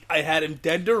him beat. I had him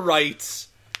dead to rights.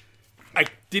 I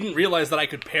didn't realize that I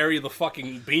could parry the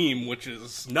fucking beam, which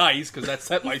is nice, because that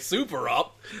set my super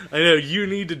up. I know, you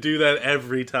need to do that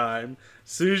every time.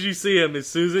 As soon as you see him, as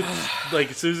soon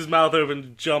as his mouth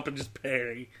opens, jump and just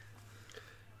parry.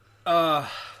 That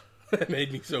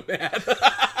made me so mad.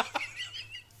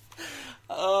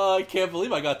 I can't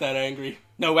believe I got that angry.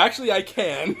 No, actually I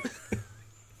can.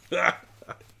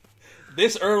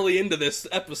 This early into this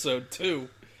episode, too.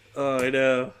 Oh, I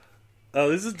know. Oh,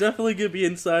 this is definitely going to be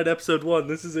inside episode 1.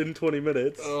 This is in 20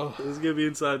 minutes. Oh. This is going to be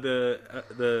inside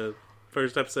the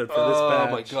first episode for this batch.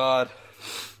 Oh, my God.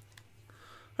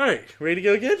 Alright, ready to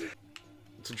go again?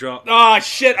 It's a drop. Ah,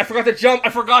 shit, I forgot to jump. I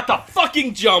forgot to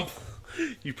fucking jump.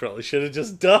 You probably should have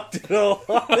just ducked it all.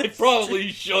 I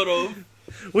probably should have.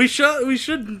 We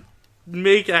should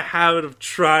make a habit of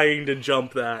trying to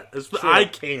jump that. True. I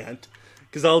can't,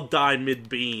 because I'll die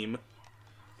mid-beam.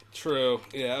 True.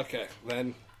 Yeah, okay.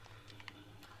 Then...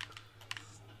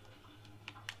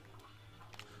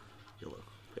 Yellow,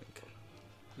 pink.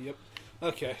 Yep.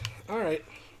 Okay. Alright.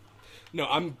 No,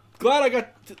 I'm glad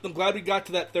we got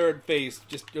to that third phase,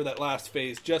 or that last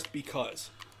phase, just because.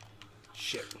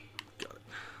 Shit. Got it.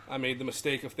 I made the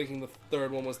mistake of thinking the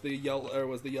third one was the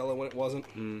yellow when it wasn't.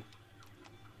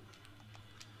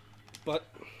 But,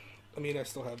 I mean, I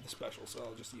still have the special, so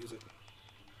I'll just use it.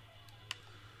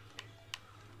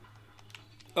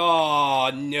 Oh,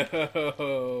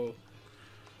 no.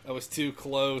 That was too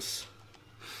close.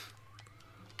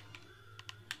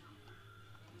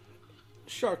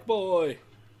 Shark Boy.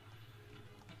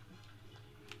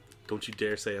 Don't you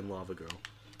dare say I'm Lava Girl.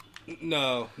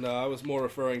 No, I was more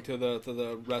referring to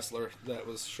the wrestler that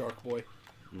was Shark Boy.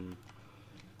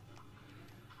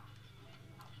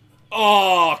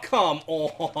 Oh, come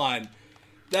on.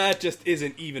 That just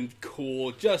isn't even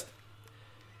cool. Just...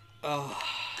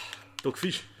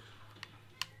 Dogfish.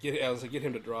 I was like, get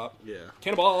him to drop. Yeah.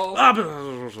 Cannonball! Ah,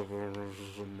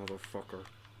 motherfucker.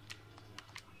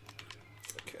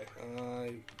 Okay,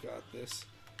 I got this.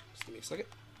 Just give me a second.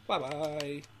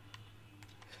 Bye-bye.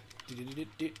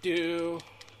 Do.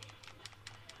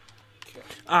 Okay.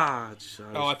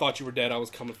 Oh, I thought you were dead. I was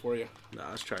coming for you. Nah,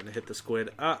 I was trying to hit the squid.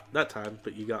 That time,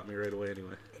 but you got me right away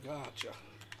anyway.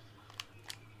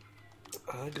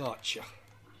 I got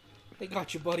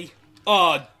you, buddy.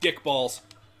 Oh, dick balls.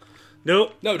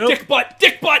 Nope. No, nope. Dick butt!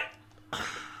 Dick butt!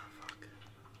 Fuck.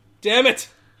 Damn it.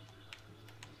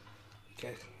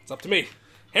 Okay, it's up to me.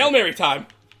 Hail Mary time.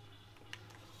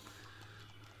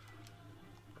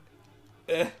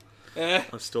 I'm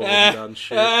still holding down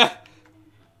shit.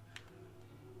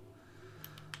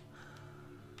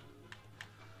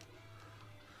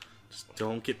 Just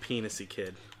don't get penisy,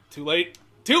 kid. Too late.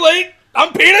 Too late!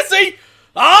 I'm penisy!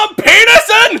 I'm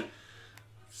penising!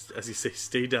 As you say,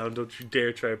 stay down. Don't you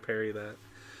dare try to parry that.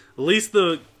 At least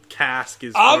the cask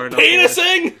is far enough away. I'm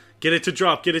penising! Get it to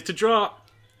drop. Get it to drop.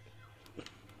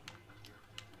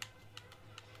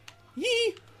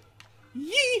 Yee!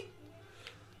 Yee!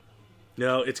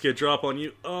 No, it's gonna drop on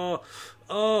you. Ah!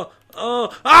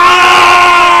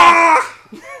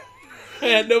 I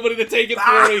had nobody to take it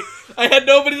for me. I had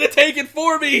nobody to take it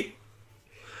for me.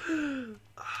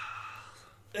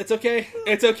 It's okay.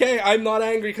 It's okay. I'm not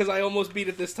angry because I almost beat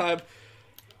it this time.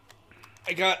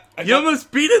 You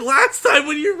almost beat it last time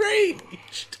when you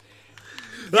raged.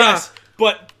 Yes,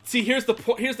 but see, here's the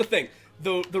point. Here's the thing.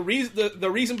 The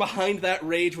reason behind that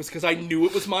rage was because I knew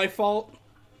it was my fault.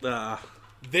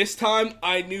 This time,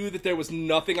 I knew that there was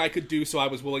nothing I could do, so I'm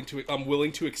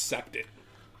willing to accept it.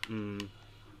 I'm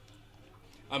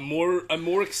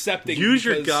more accepting. Use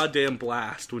your goddamn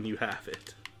blast when you have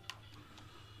it.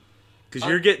 Because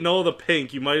you're getting all the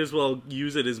pink, you might as well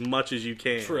use it as much as you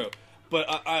can. True. But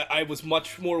I was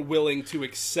much more willing to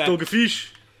accept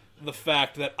the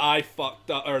fact that I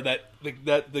fucked up, or that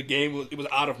the game was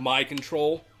out of my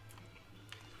control.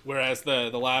 Whereas the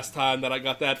last time that I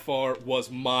got that far was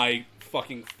my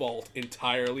fucking fault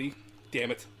entirely.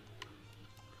 Damn it.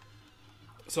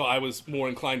 So I was more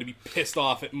inclined to be pissed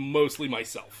off at mostly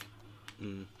myself.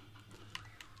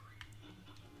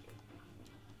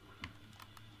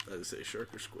 I'd say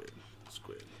shark or squid.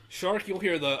 Squid. Shark, you'll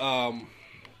hear the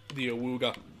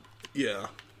awooga. Yeah.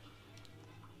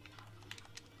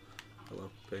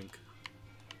 Hello, pink.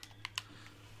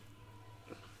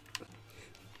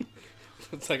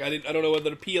 It's like I don't know whether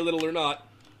to pee a little or not.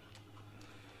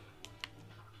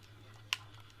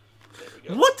 There we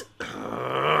go. What?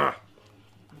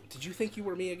 Did you think you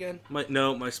were me again?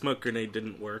 No, my smoke grenade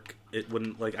didn't work. It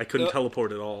wouldn't, I couldn't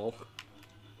teleport at all.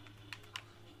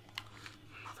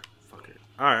 Motherfucker.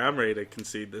 Alright, I'm ready to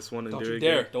concede this one and do it again. Don't you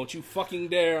dare. Don't you fucking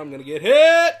dare. I'm gonna get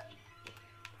hit!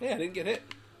 Hey, I didn't get hit.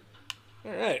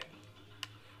 Alright.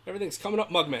 Everything's coming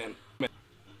up, Mugman.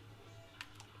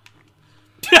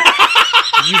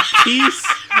 You piece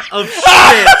of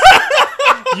shit!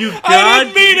 I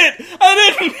didn't mean it!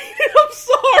 I didn't mean it! I'm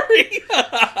sorry!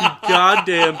 You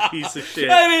goddamn piece of shit.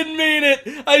 I didn't mean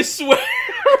it! I swear!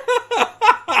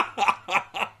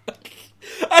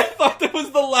 I thought that was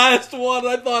the last one.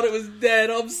 I thought it was dead.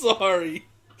 I'm sorry.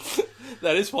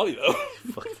 That is funny, though.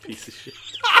 Fucking piece of shit.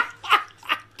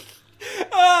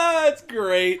 That's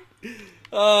great.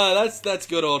 That's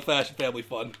good old-fashioned family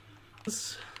fun.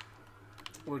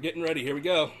 We're getting ready. Here we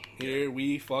go. Here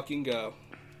we fucking go.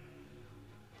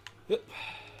 Hip.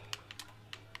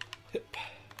 Hip.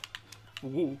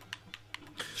 Woo.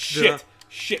 Shit. Yeah.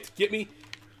 Shit. Get me.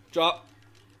 Drop.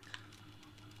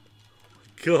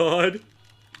 God.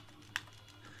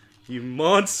 You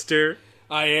monster.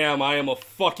 I am a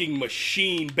fucking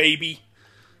machine, baby.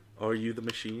 Are you the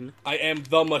machine? I am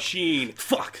the machine.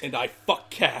 Fuck. And I fuck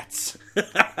cats.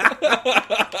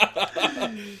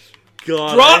 God.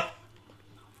 Drop.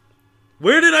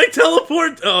 Where did I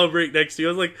teleport? Oh, right next to you.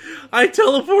 I was like, I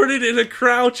teleported in a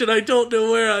crouch and I don't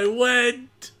know where I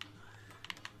went.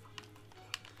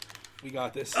 We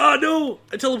got this. Oh, no.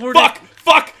 I teleported. Fuck.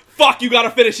 Fuck. Fuck. You gotta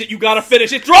finish it. You gotta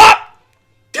finish it. Drop!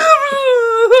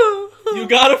 You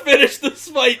gotta finish this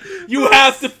fight. You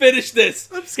have to finish this.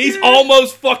 I'm scared. He's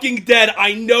almost fucking dead.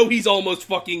 I know he's almost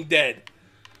fucking dead.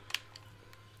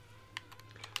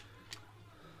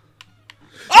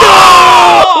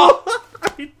 Oh!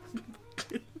 You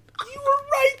were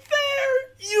right there.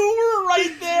 You were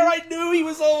right there. I knew he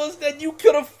was almost dead. You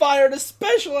could have fired a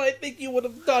special, and I think you would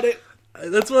have done it.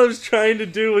 That's what I was trying to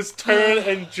do, was turn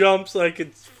and jump so I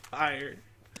could fire.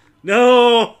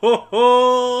 No!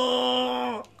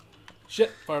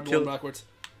 Shit, fired the one backwards.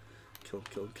 Kill.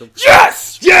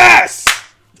 Yes! Yes!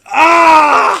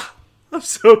 Ah! I'm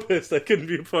so pissed I couldn't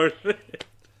be a part of it.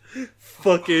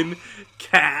 Fucking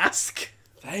cask.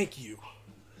 Thank you.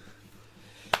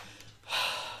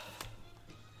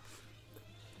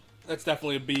 That's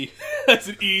definitely a B. That's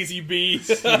an easy B.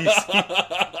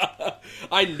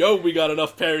 I know we got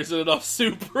enough pairs and enough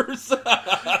supers.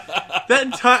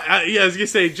 That time, yeah, I was gonna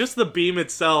say, just the beam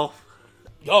itself.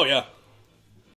 Oh, yeah.